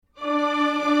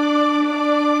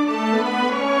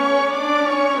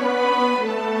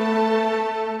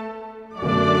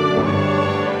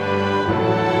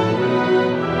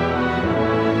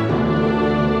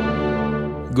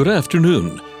Good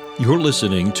afternoon. You're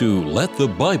listening to Let the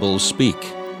Bible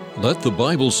Speak. Let the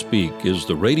Bible Speak is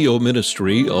the radio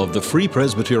ministry of the Free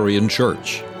Presbyterian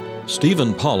Church.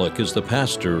 Stephen Pollock is the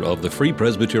pastor of the Free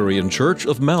Presbyterian Church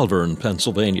of Malvern,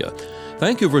 Pennsylvania.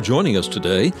 Thank you for joining us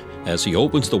today as he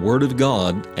opens the Word of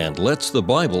God and lets the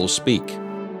Bible speak.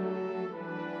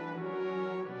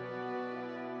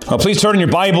 Please turn your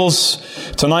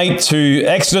Bibles tonight to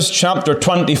Exodus chapter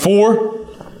 24.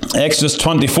 Exodus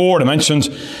 24, I mentioned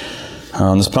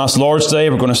on this past Lord's Day,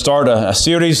 we're going to start a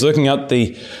series looking at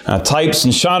the types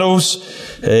and shadows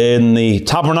in the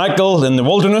tabernacle in the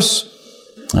wilderness.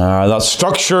 That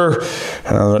structure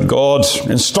that God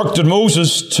instructed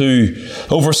Moses to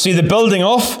oversee the building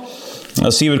of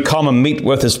as he would come and meet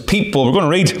with his people. We're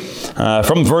going to read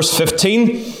from verse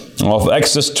 15 of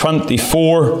Exodus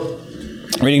 24,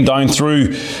 reading down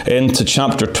through into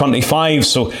chapter 25.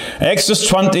 So Exodus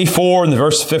 24 and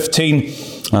verse 15,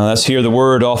 let's hear the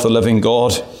word of the living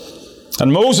God.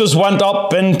 And Moses went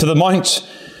up into the mount,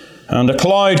 and a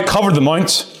cloud covered the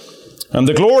mount, and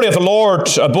the glory of the Lord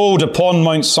abode upon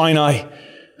Mount Sinai,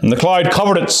 and the cloud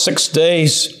covered it 6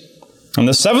 days. And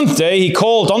the seventh day he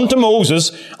called unto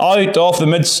Moses out of the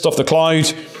midst of the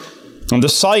cloud. And the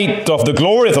sight of the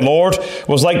glory of the Lord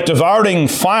was like devouring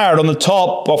fire on the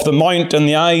top of the mount in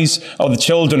the eyes of the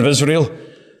children of Israel.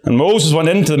 And Moses went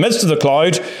into the midst of the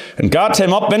cloud and gat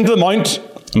him up into the mount.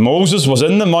 And Moses was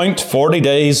in the mount 40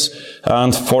 days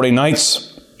and 40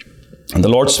 nights. And the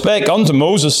Lord spake unto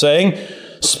Moses, saying,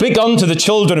 Speak unto the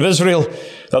children of Israel,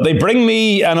 that they bring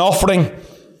me an offering.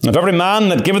 Of every man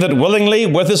that giveth it willingly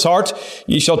with his heart,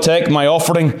 ye shall take my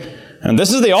offering. And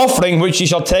this is the offering which ye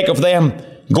shall take of them: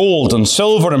 gold and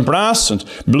silver and brass and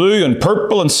blue and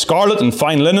purple and scarlet and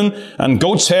fine linen and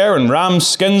goat's hair and ram's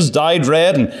skins dyed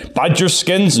red and badger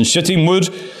skins and shittim wood,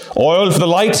 oil for the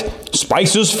light,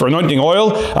 spices for anointing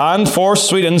oil and for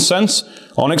sweet incense,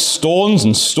 onyx stones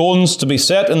and stones to be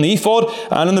set in the ephod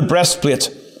and in the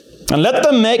breastplate. And let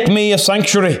them make me a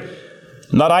sanctuary,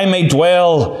 that I may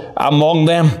dwell among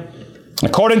them,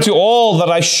 according to all that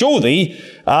I show thee,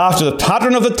 after the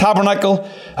pattern of the tabernacle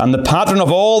and the pattern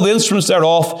of all the instruments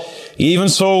thereof, even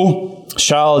so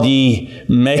shall ye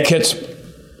make it.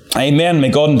 Amen. May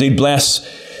God indeed bless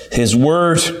his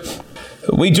word.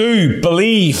 We do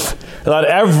believe that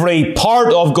every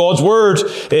part of God's word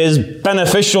is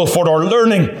beneficial for our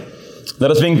learning, that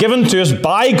has been given to us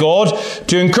by God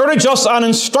to encourage us and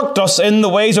instruct us in the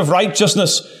ways of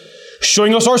righteousness,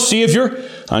 showing us our Saviour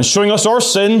and showing us our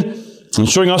sin and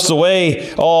showing us the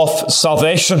way of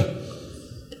salvation.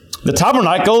 The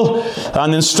tabernacle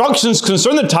and the instructions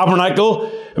concerning the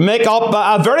tabernacle make up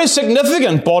a very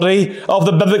significant body of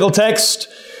the biblical text.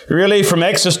 Really, from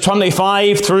Exodus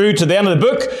 25 through to the end of the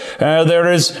book,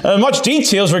 there is much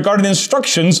details regarding the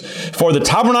instructions for the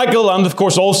tabernacle and, of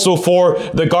course, also for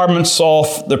the garments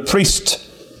of the priest.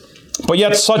 But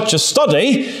yet such a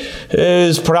study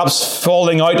is perhaps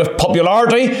falling out of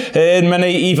popularity in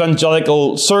many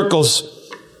evangelical circles.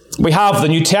 We have the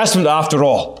New Testament after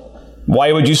all.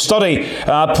 Why would you study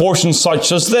a portion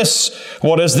such as this?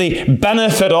 What is the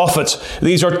benefit of it?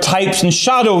 These are types and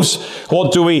shadows.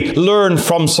 What do we learn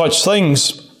from such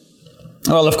things?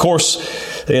 Well, of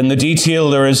course, in the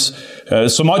detail there is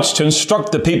so much to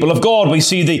instruct the people of God. We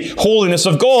see the holiness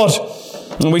of God,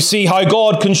 and we see how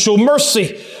God can show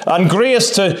mercy and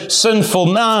grace to sinful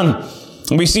man.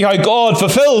 And we see how God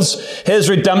fulfills his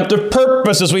redemptive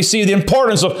purpose as we see the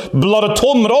importance of blood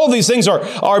atonement. All these things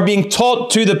are being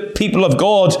taught to the people of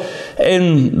God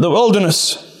in the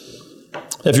wilderness.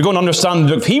 If you're going to understand the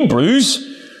book of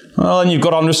Hebrews, well, then you've got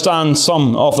to understand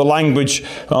some of the language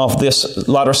of this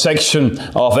latter section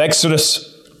of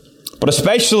Exodus. But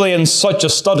especially in such a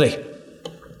study,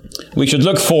 we should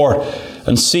look for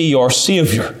and see our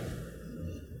Saviour.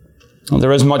 And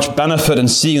there is much benefit in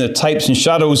seeing the types and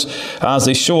shadows as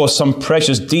they show us some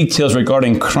precious details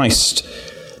regarding Christ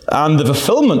and the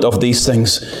fulfillment of these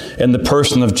things in the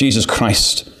person of Jesus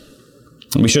Christ.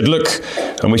 And we should look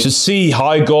and we should see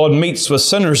how God meets with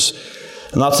sinners.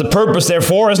 And that's the purpose,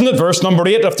 therefore, isn't it? Verse number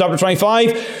 8 of chapter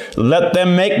 25. Let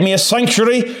them make me a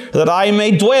sanctuary that I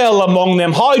may dwell among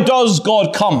them. How does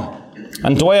God come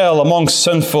and dwell among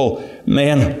sinful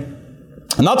men?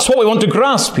 And that's what we want to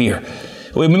grasp here.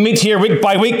 We meet here week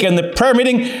by week in the prayer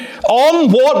meeting. On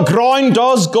what ground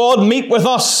does God meet with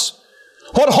us?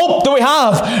 What hope do we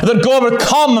have that God would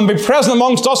come and be present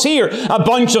amongst us here, a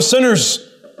bunch of sinners?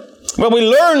 Well, we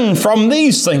learn from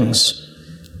these things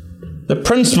the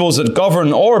principles that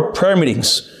govern our prayer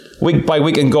meetings week by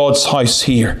week in God's house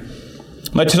here.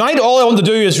 Now tonight all I want to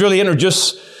do is really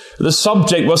introduce the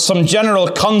subject with some general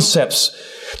concepts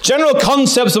General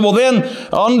concepts that will then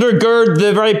undergird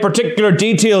the very particular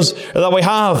details that we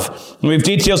have. We have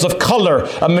details of colour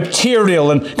and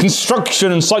material and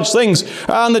construction and such things.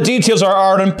 And the details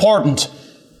are important.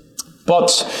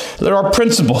 But there are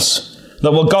principles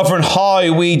that will govern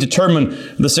how we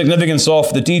determine the significance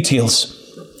of the details.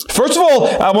 First of all,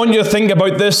 I want you to think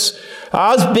about this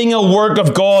as being a work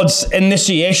of God's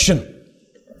initiation.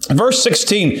 Verse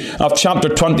 16 of chapter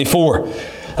 24.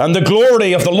 And the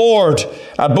glory of the Lord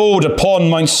abode upon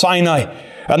Mount Sinai,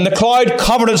 and the cloud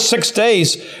covered it 6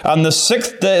 days, and the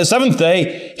seventh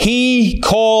day he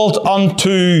called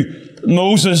unto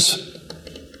Moses.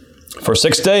 For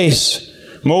 6 days,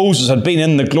 Moses had been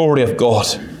in the glory of God.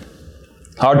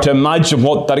 Hard to imagine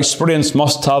what that experience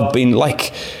must have been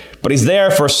like. But he's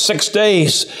there for 6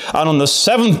 days, and on the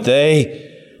seventh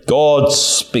day, God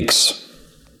speaks.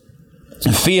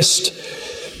 Faced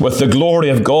with the glory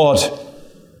of God,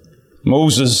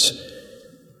 Moses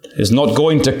is not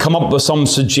going to come up with some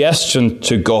suggestion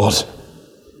to God.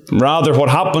 Rather, what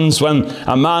happens when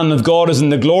a man of God is in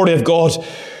the glory of God,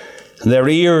 their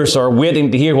ears are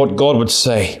waiting to hear what God would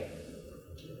say.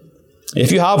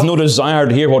 If you have no desire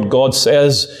to hear what God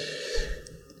says,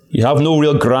 you have no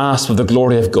real grasp of the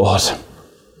glory of God.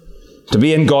 To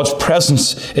be in God's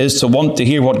presence is to want to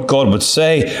hear what God would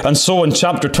say. And so in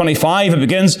chapter 25 it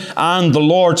begins, and the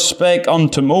Lord spake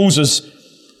unto Moses.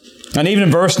 And even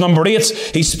in verse number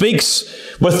 8, he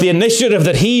speaks with the initiative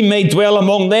that he may dwell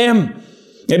among them.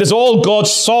 It is all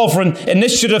God's sovereign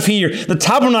initiative here. The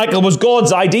tabernacle was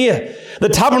God's idea. The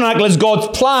tabernacle is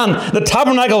God's plan. The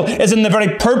tabernacle is in the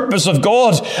very purpose of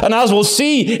God. And as we'll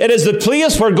see, it is the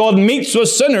place where God meets with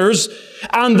sinners,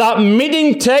 and that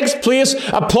meeting takes place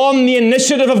upon the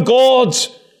initiative of God.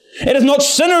 It is not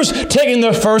sinners taking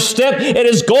their first step. It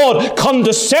is God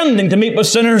condescending to meet with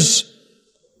sinners.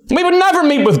 We would never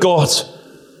meet with God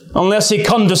unless he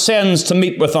condescends to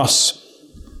meet with us.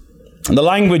 The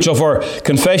language of our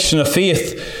confession of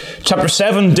faith, chapter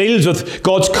 7 deals with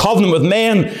God's covenant with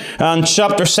men, and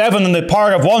chapter 7 in the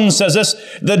paragraph 1 says this: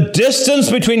 the distance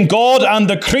between God and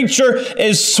the creature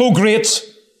is so great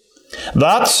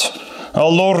that,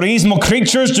 although reasonable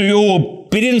creatures do owe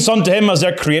obedience unto him as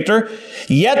their creator,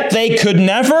 yet they could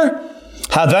never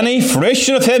have any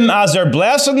fruition of him as their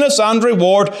blessedness and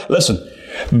reward. Listen,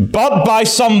 but by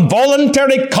some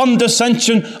voluntary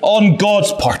condescension on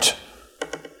God's part.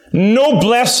 No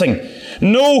blessing,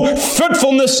 no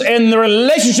fruitfulness in the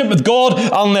relationship with God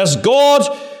unless God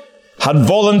had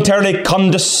voluntarily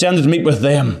condescended to meet with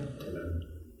them.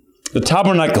 The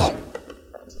tabernacle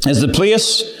is the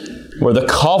place where the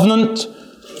covenant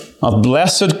of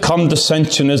blessed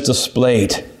condescension is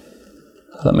displayed.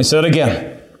 Let me say it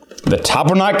again. The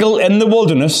tabernacle in the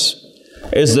wilderness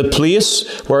is the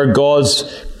place where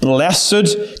God's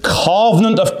blessed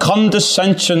covenant of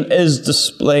condescension is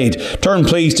displayed. Turn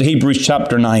please to Hebrews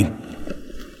chapter 9.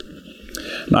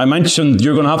 Now I mentioned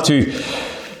you're going to have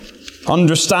to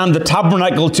understand the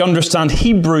tabernacle to understand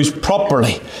Hebrews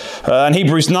properly. And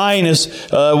Hebrews 9 is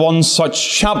one such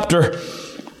chapter.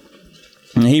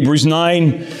 In Hebrews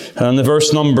 9 and the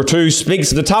verse number 2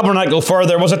 speaks of the tabernacle, for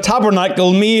there was a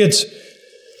tabernacle made.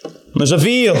 There's a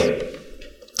veil.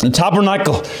 The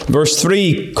tabernacle, verse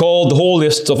 3, called the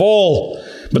holiest of all.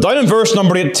 But down in verse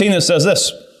number 18 it says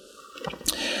this: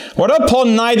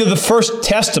 whereupon neither the first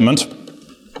testament,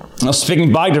 now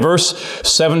speaking back to verse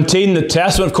 17, the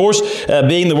testament of course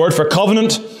being the word for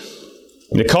covenant,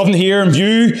 the covenant here in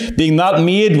view being that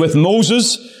made with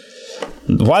Moses,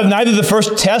 while neither the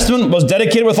first testament was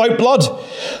dedicated without blood.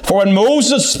 For when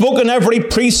Moses spoke in every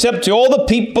precept to all the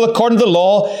people according to the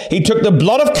law, he took the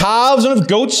blood of calves and of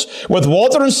goats with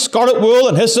water and scarlet wool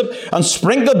and hyssop, and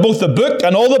sprinkled both the book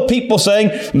and all the people, saying,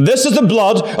 this is the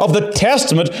blood of the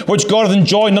testament which God hath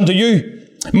enjoined unto you.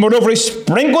 Moreover, he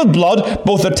sprinkled blood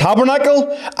both the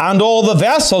tabernacle and all the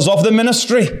vessels of the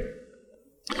ministry.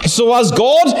 So as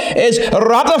God is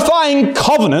ratifying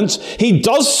covenant, he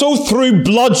does so through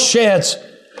bloodshed.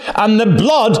 And the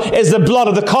blood is the blood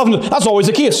of the covenant. That's always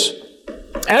the case.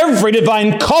 Every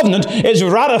divine covenant is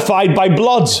ratified by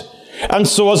blood. And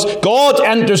so as God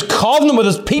enters covenant with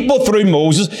his people through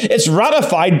Moses, it's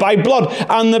ratified by blood.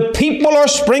 And the people are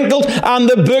sprinkled, and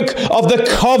the book of the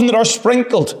covenant are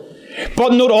sprinkled.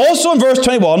 But note also in verse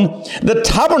 21, the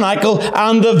tabernacle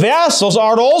and the vessels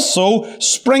are also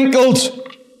sprinkled.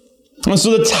 And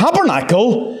so the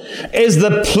tabernacle is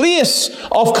the place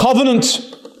of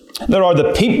covenant. There are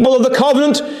the people of the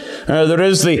covenant. There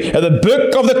is the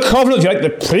book of the covenant, if you like,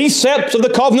 the precepts of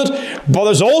the covenant. But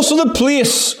there's also the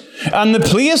place. And the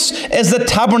place is the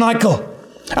tabernacle.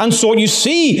 And so you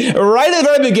see, right at the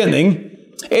very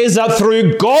beginning, is that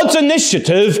through God's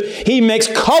initiative, He makes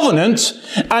covenant,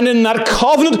 and in that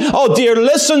covenant, oh dear,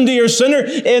 listen, dear sinner,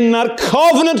 in that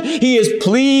covenant, He is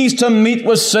pleased to meet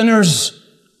with sinners.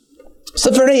 It's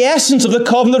the very essence of the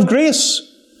covenant of grace,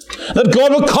 that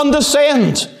God will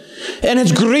condescend in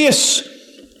His grace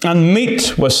and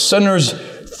meet with sinners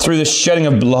through the shedding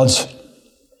of blood.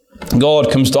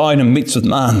 God comes down and meets with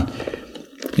man.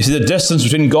 You see, the distance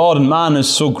between God and man is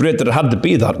so great that it had to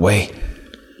be that way.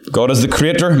 God is the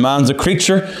creator, man's a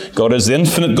creature. God is the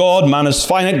infinite God, man is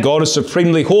finite. God is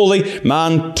supremely holy,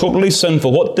 man totally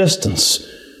sinful. What distance?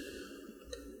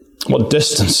 What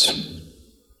distance?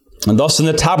 And thus in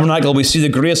the tabernacle we see the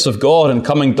grace of God in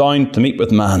coming down to meet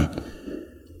with man.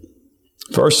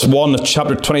 Verse 1 of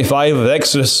chapter 25 of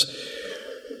Exodus,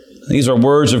 these are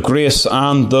words of grace,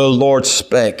 and the Lord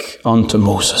spake unto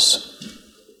Moses.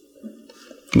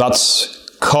 That's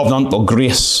covenantal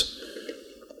grace.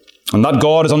 And that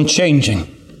God is unchanging.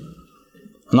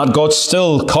 And that God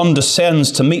still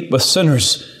condescends to meet with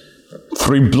sinners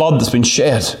through blood that's been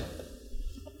shed.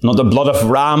 Not the blood of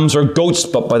rams or goats,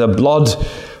 but by the blood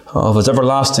of His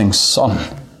everlasting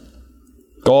Son.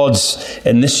 God's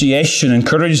initiation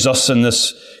encourages us in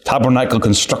this tabernacle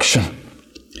construction.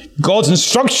 God's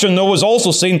instruction, though, is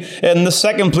also seen in the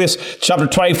second place, chapter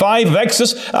 25 of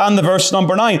Exodus and the verse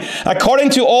number 9. According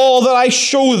to all that I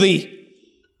show thee,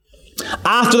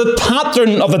 after the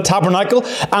pattern of the tabernacle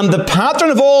and the pattern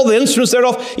of all the instruments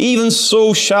thereof, even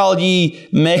so shall ye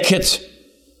make it.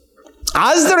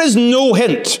 As there is no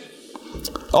hint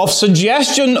of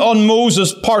suggestion on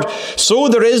Moses' part, so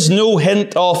there is no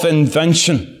hint of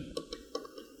invention.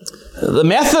 The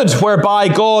method whereby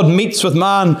God meets with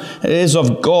man is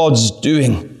of God's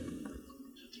doing.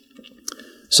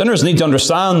 Sinners need to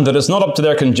understand that it's not up to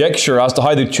their conjecture as to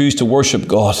how they choose to worship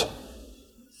God.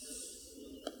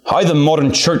 How the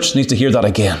modern church needs to hear that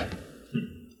again.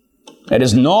 It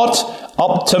is not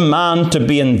up to man to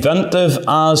be inventive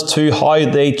as to how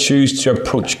they choose to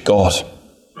approach God.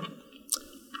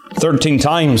 13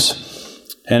 times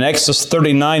in Exodus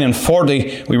 39 and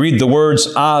 40, we read the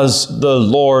words, as the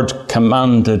Lord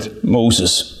commanded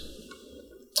Moses.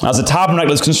 As the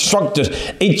tabernacle is constructed,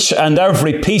 each and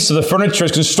every piece of the furniture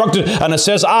is constructed, and it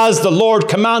says, as the Lord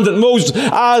commanded Moses,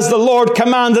 as the Lord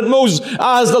commanded Moses,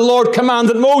 as the Lord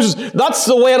commanded Moses. That's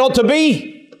the way it ought to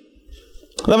be.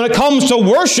 Then when it comes to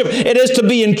worship, it is to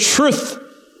be in truth.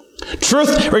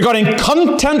 Truth regarding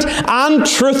content and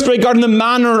truth regarding the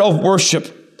manner of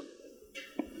worship.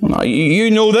 Now,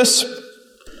 you know this,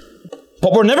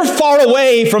 but we're never far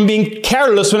away from being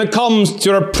careless when it comes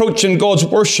to approaching God's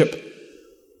worship.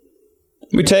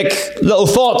 We take little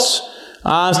thoughts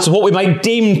as to what we might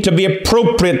deem to be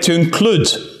appropriate to include.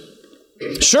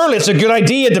 Surely it's a good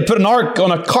idea to put an ark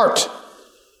on a cart.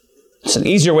 It's an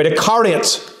easier way to carry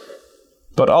it.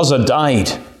 But Uzzah died.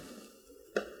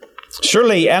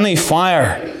 Surely any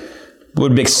fire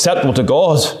would be acceptable to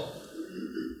God.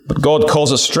 But God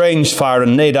calls a strange fire,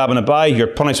 and Nadab and Abihu, you're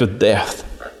punished with death.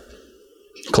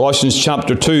 Colossians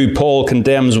chapter 2, Paul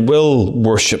condemns will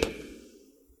worship.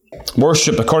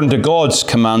 Worship according to God's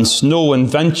commands, no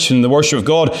invention, the worship of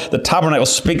God. The tabernacle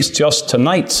speaks to us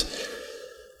tonight.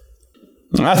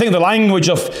 And I think the language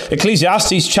of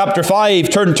Ecclesiastes chapter 5,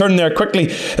 turn there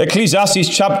quickly, Ecclesiastes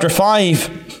chapter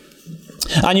 5,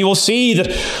 and you will see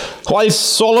that while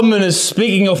Solomon is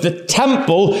speaking of the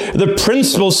temple, the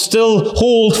principles still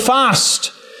hold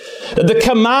fast. The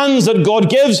commands that God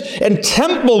gives in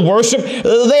temple worship,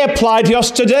 they apply to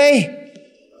us today.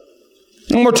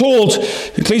 And we're told,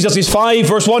 Ecclesiastes 5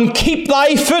 verse 1, keep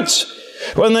thy foot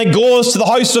when thou goest to the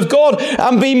house of God,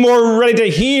 and be more ready to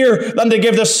hear than to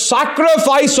give the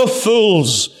sacrifice of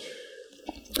fools.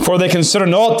 For they consider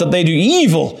not that they do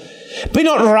evil. Be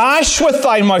not rash with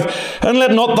thy mouth, and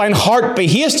let not thine heart be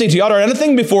hasty to utter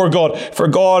anything before God. For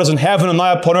God is in heaven and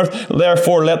thou upon earth,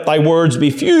 therefore let thy words be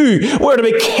few. We're to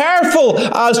be careful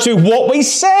as to what we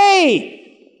say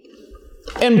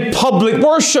in public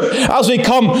worship as we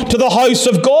come to the house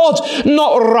of God.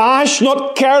 Not rash,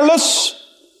 not careless,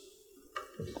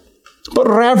 but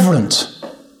reverent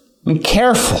and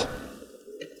careful.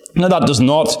 Now that does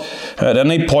not at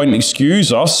any point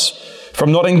excuse us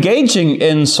from not engaging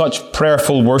in such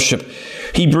prayerful worship.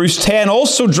 Hebrews 10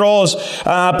 also draws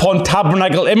upon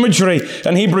tabernacle imagery.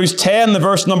 And Hebrews 10, the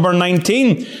verse number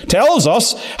 19, tells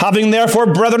us, having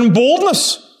therefore, brethren,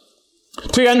 boldness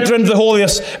to enter into the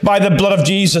holiest by the blood of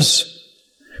Jesus,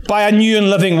 by a new and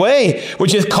living way,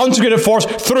 which is consecrated for us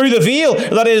through the veil,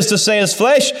 that is to say, his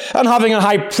flesh, and having a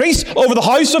high priest over the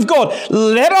house of God,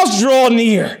 let us draw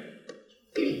near.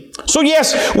 So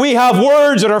yes, we have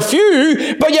words that are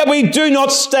few, but yet we do not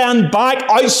stand back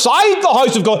outside the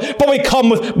house of God, but we come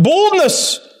with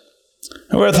boldness,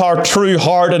 with our true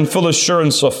heart and full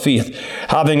assurance of faith,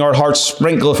 having our hearts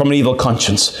sprinkled from an evil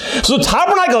conscience. So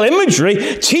tabernacle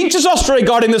imagery teaches us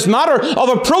regarding this matter of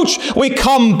approach. We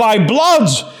come by blood.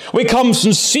 We come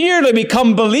sincerely. We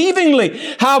come believingly,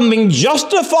 having been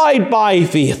justified by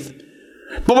faith.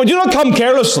 But we do not come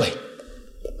carelessly.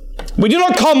 We do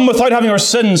not come without having our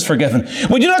sins forgiven.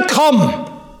 We do not come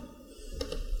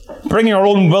bringing our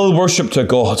own will worship to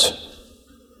God.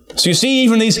 So you see,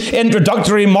 even these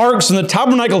introductory remarks in the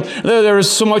tabernacle, there is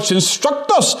so much to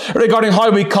instruct us regarding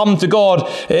how we come to God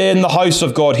in the house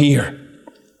of God here.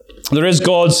 There is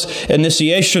God's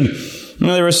initiation.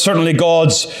 There is certainly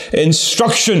God's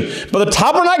instruction. But the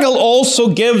tabernacle also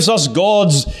gives us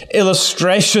God's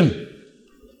illustration.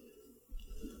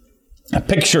 A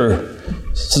picture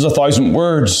says 1,000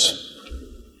 words.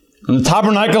 And the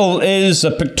tabernacle is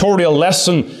a pictorial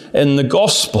lesson in the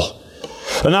gospel.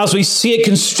 And as we see it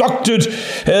constructed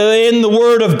in the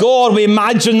Word of God, we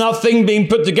imagine that thing being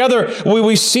put together.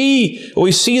 We see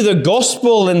the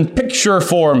gospel in picture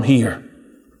form here.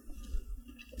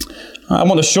 I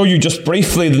want to show you just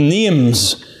briefly the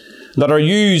names that are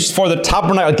used for the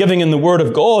tabernacle giving in the Word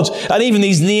of God. And even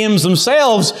these names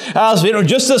themselves, as we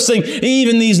introduce this thing,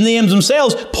 even these names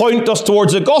themselves point us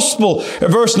towards the gospel.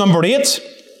 Verse number 8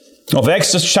 of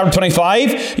Exodus chapter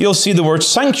 25, you'll see the word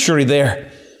sanctuary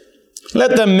there.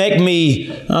 Let them make me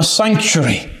a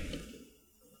sanctuary,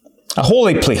 a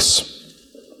holy place.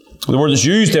 The word that's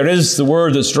used there is the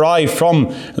word that's derived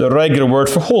from the regular word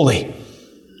for holy.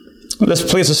 This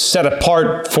place is set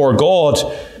apart for God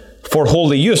for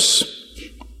holy use.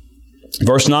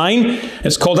 Verse 9,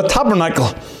 it's called a tabernacle.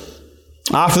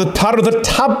 After the part of the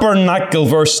tabernacle,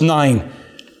 verse 9,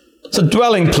 it's a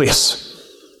dwelling place.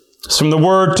 It's from the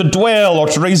word to dwell or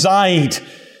to reside.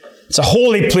 It's a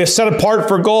holy place set apart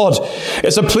for God.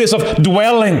 It's a place of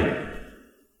dwelling,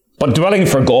 but dwelling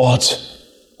for God.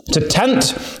 It's a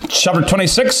tent. Chapter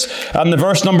 26 and the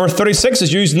verse number 36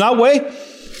 is used in that way.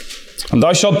 And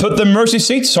thou shalt put the mercy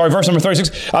seats, verse number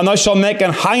 36, and thou shalt make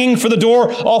an hanging for the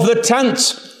door of the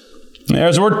tent.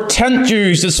 There's the word tent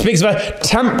used. It speaks about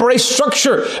temporary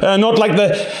structure, not like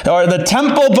the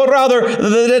temple, but rather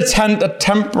the tent, a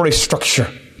temporary structure.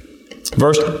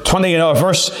 Verse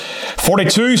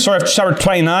 42, chapter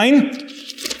 29,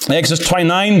 Exodus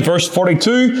 29, verse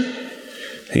 42.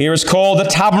 Here is called the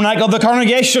tabernacle of the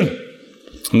congregation.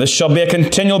 And this shall be a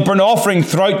continual burnt offering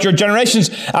throughout your generations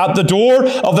at the door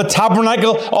of the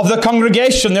tabernacle of the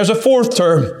congregation. There's a fourth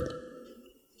term.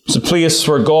 It's a place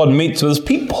where God meets with His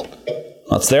people.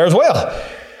 That's there as well.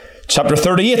 Chapter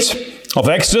 38 of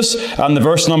Exodus and the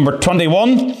verse number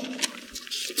 21.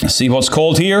 Let's see what's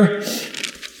called here.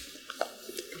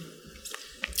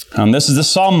 And this is the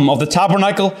sum of the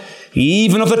tabernacle,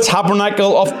 even of the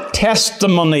tabernacle of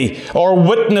testimony or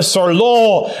witness or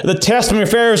law. The testimony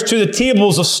refers to the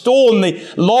tables of stone, the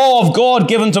law of God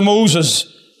given to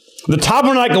Moses. The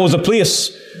tabernacle was a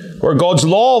place where God's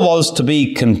law was to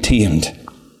be contained.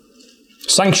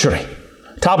 Sanctuary,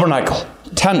 tabernacle,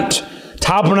 tent,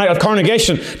 tabernacle of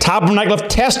congregation, tabernacle of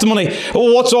testimony.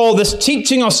 What's all this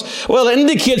teaching us? Well, it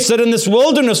indicates that in this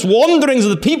wilderness wanderings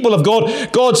of the people of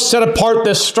God, God set apart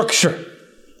this structure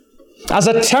as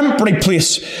a temporary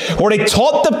place where He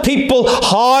taught the people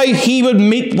how He would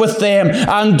meet with them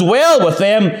and dwell with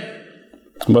them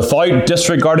without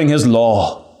disregarding His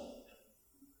law.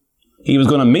 He was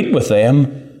going to meet with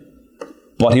them,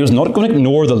 but He was not going to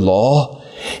ignore the law.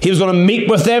 He was going to meet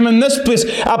with them in this place,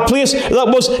 a place that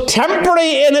was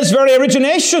temporary in its very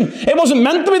origination. It wasn't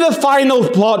meant to be the final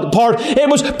part. It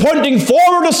was pointing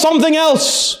forward to something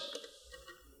else.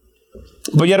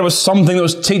 But yet it was something that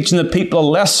was teaching the people a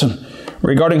lesson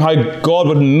regarding how God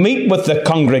would meet with the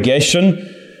congregation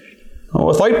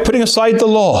without putting aside the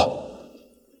law.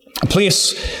 A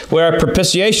place where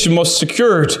propitiation was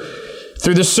secured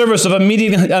through the service of a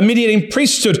mediating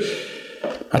priesthood,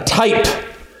 a type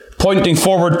pointing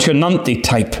forward to an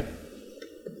antitype.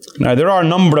 Now, there are a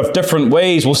number of different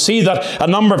ways. We'll see that a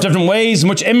number of different ways in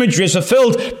which imagery is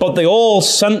fulfilled, but they all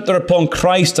center upon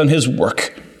Christ and His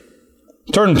work.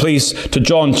 Turn, please, to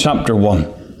John chapter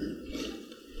 1.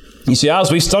 You see,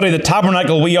 as we study the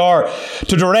tabernacle, we are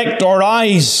to direct our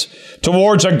eyes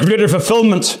towards a greater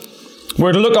fulfillment.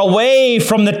 We're to look away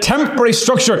from the temporary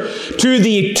structure to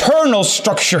the eternal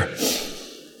structure.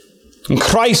 And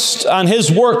Christ and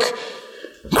His work,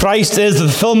 Christ is the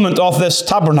fulfillment of this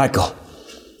tabernacle.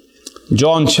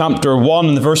 John chapter 1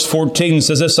 and verse 14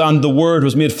 says this, and the Word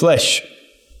was made flesh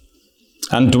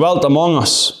and dwelt among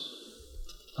us,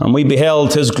 and we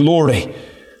beheld His glory,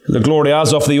 the glory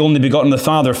as of the only begotten of the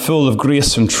Father, full of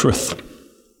grace and truth.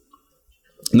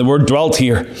 And the word dwelt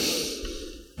here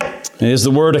is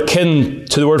the word akin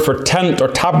to the word for tent or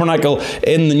tabernacle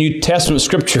in the New Testament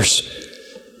scriptures.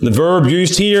 The verb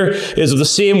used here is of the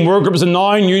same word group as the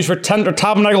noun used for tent or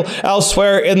tabernacle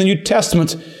elsewhere in the New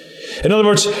Testament. In other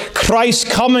words, Christ's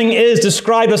coming is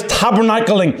described as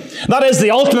tabernacling. That is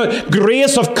the ultimate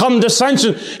grace of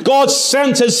condescension. God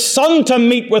sent His Son to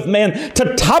meet with men,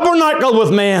 to tabernacle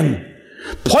with men,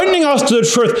 pointing us to the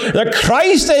truth that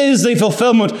Christ is the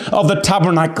fulfillment of the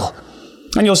tabernacle.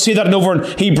 And you'll see that over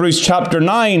in Hebrews chapter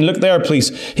 9. Look there,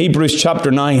 please. Hebrews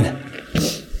chapter 9.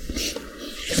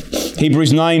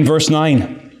 Hebrews 9, verse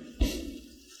 9.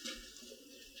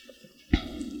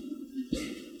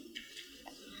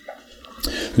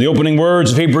 The opening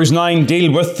words of Hebrews 9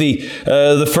 deal with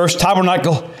the first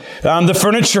tabernacle and the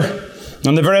furniture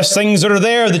and the various things that are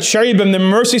there, the cherubim, the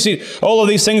mercy seat, all of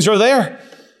these things are there.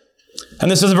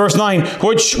 And this is verse 9,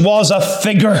 which was a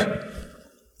figure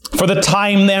for the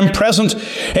time then present.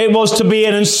 It was to be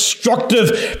an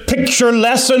instructive picture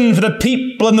lesson for the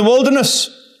people in the wilderness.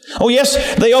 Oh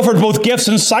yes, they offered both gifts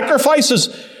and sacrifices,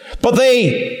 but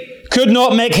they could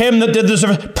not make Him that did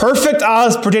deserve perfect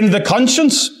as pertaining to the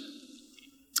conscience.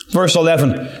 Verse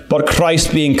 11, but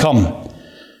Christ being come,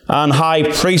 and high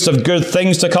priest of good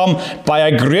things to come, by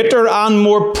a greater and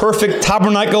more perfect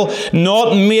tabernacle,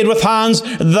 not made with hands,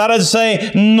 that is to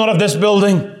say, not of this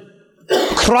building.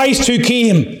 Christ who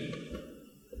came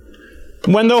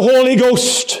when the Holy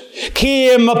Ghost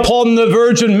came upon the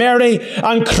Virgin Mary,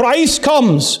 and Christ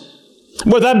comes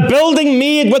with a building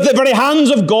made with the very hands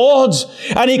of God,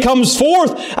 and He comes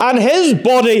forth, and His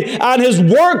body and His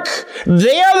work,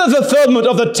 they are the fulfillment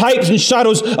of the types and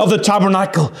shadows of the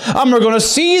tabernacle. And we're going to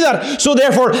see that. So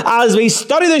therefore, as we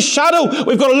study the shadow,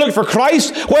 we've got to look for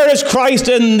Christ. Where is Christ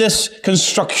in this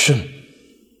construction?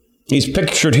 He's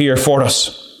pictured here for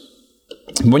us.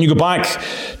 When you go back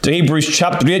to Hebrews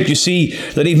chapter 8, you see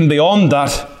that even beyond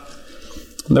that,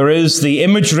 there is the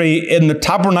imagery in the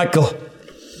tabernacle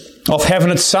of heaven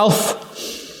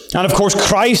itself. And of course,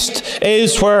 Christ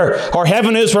is where, or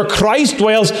heaven is where Christ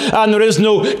dwells, and there is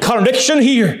no contradiction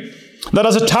here. That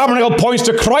as a tabernacle points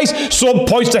to Christ, so it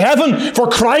points to heaven, for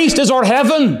Christ is our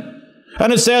heaven.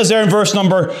 And it says there in verse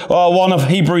number 1 of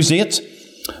Hebrews 8,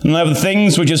 and of the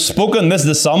things which is spoken, this is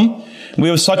the sum. We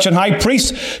have such an high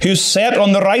priest who sat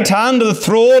on the right hand of the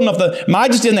throne of the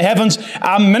majesty in the heavens,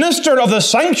 a minister of the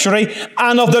sanctuary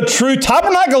and of the true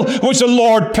tabernacle, which the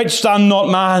Lord pitched and not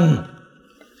man.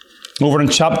 Over in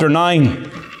chapter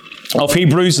 9 of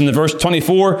Hebrews, in the verse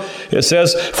 24, it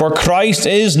says, for Christ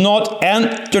is not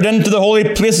entered into the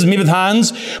holy places made with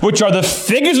hands, which are the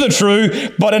figures of the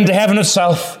true, but into heaven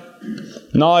itself,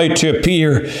 now to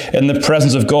appear in the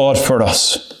presence of God for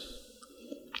us.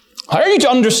 How are you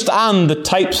to understand the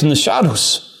types and the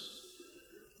shadows?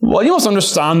 Well, you must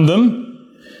understand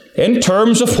them in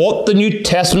terms of what the New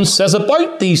Testament says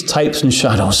about these types and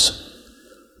shadows.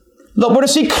 That we're to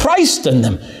see Christ in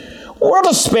them. We're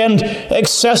to spend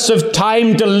excessive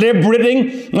time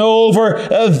deliberating over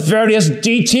various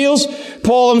details,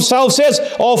 Paul himself says,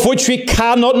 of which we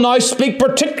cannot now speak,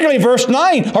 particularly verse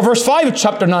 9 or verse 5 of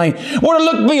chapter 9. We're to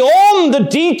look beyond the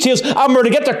details, and we're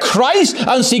to get to Christ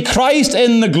and see Christ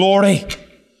in the glory.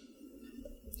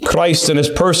 Christ in His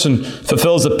person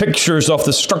fulfills the pictures of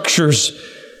the structures.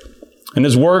 In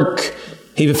His work,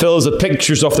 He fulfills the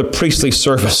pictures of the priestly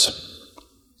service.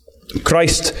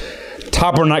 Christ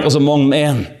tabernacles among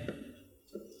men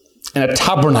in a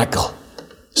tabernacle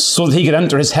so that He could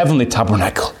enter His heavenly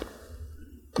tabernacle.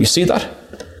 You see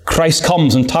that? Christ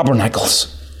comes and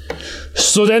tabernacles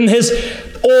so that in His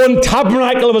own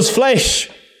tabernacle of His flesh,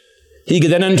 He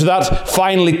could then enter that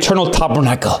final eternal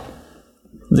tabernacle,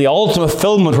 the ultimate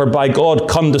fulfillment whereby God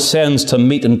condescends to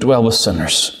meet and dwell with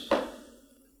sinners.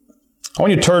 I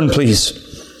want you to turn,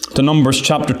 please, to Numbers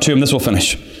chapter 2, and this will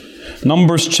finish.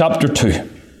 Numbers chapter 2.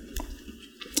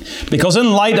 Because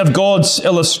in light of God's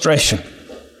illustration,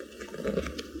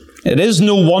 it is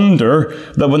no wonder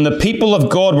that when the people of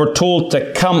God were told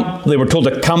to camp, they were told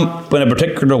to camp in a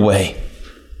particular way.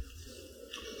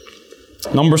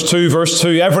 Numbers 2, verse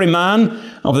 2, every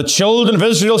man of the children of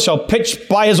Israel shall pitch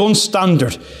by his own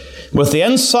standard, with the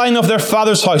ensign of their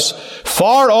father's house,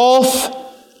 far off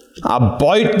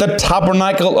about the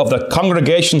tabernacle of the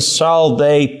congregation shall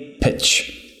they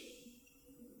pitch.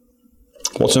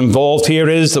 What's involved here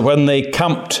is that when they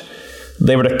camped,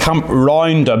 they were to camp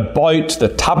round about the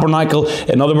tabernacle.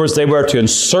 In other words, they were to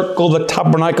encircle the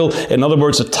tabernacle. In other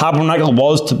words, the tabernacle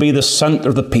was to be the center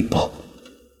of the people.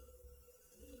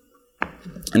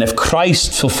 And if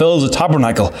Christ fulfills the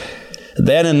tabernacle,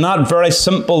 Then in that very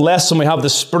simple lesson, we have the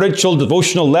spiritual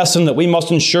devotional lesson that we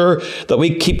must ensure that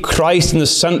we keep Christ in the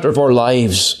center of our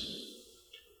lives.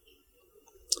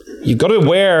 You've got to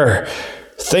wear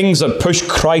things that push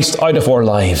Christ out of our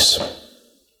lives.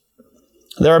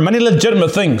 There are many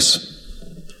legitimate things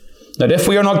that if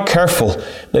we are not careful,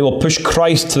 they will push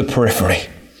Christ to the periphery.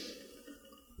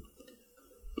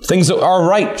 Things that are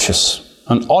righteous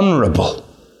and honourable,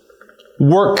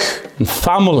 work and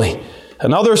family,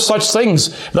 and other such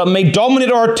things that may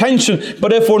dominate our attention,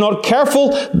 but if we're not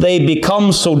careful, they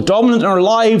become so dominant in our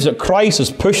lives that Christ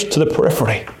is pushed to the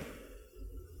periphery.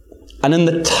 And in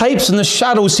the types and the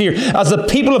shadows here, as the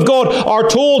people of God are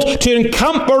told to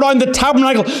encamp around the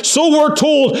tabernacle, so we're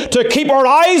told to keep our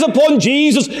eyes upon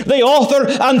Jesus, the author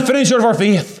and finisher of our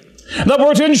faith. That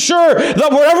we're to ensure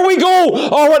that wherever we go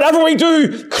or whatever we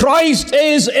do, Christ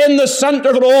is in the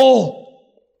center of it all.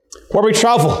 Where we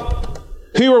travel,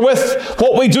 who we're with,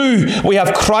 what we do, we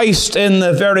have Christ in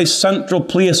the very central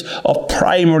place of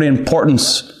primary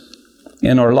importance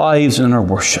in our lives and in our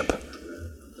worship.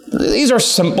 These are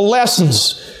simple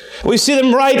lessons. We see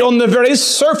them right on the very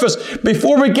surface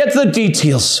before we get to the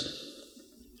details.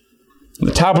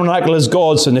 The tabernacle is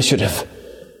God's initiative.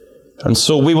 And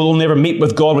so we will never meet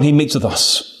with God when He meets with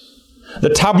us. The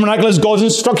tabernacle is God's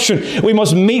instruction. We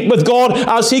must meet with God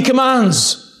as He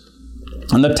commands.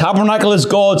 And the tabernacle is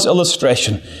God's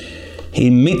illustration. He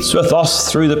meets with us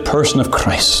through the person of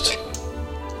Christ.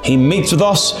 He meets with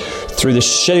us through the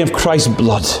shedding of Christ's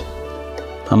blood.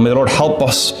 And may the Lord help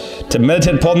us to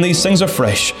meditate upon these things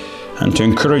afresh and to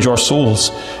encourage our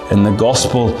souls in the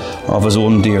gospel of His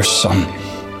own dear Son.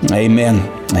 Amen.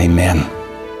 Amen.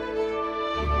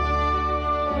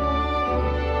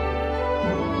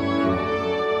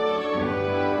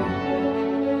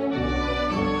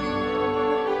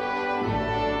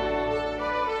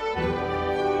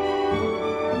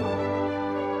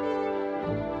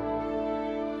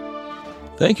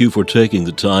 Thank you for taking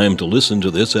the time to listen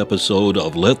to this episode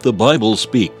of Let the Bible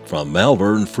Speak from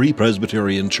Malvern Free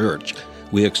Presbyterian Church.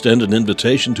 We extend an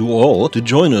invitation to all to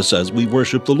join us as we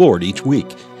worship the Lord each week.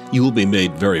 You will be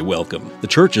made very welcome. The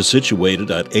church is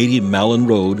situated at 80 Mallon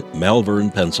Road,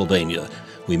 Malvern, Pennsylvania.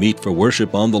 We meet for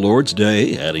worship on the Lord's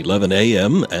Day at 11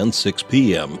 a.m. and 6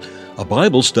 p.m. A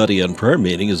Bible study and prayer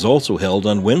meeting is also held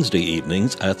on Wednesday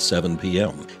evenings at 7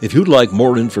 p.m. If you'd like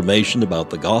more information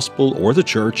about the gospel or the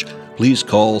church, please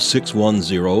call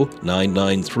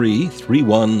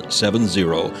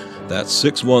 610-993-3170. That's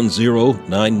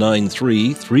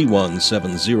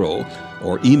 610-993-3170.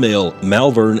 Or email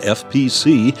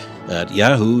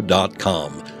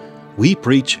malvernfpc@yahoo.com. We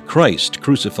preach Christ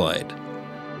crucified.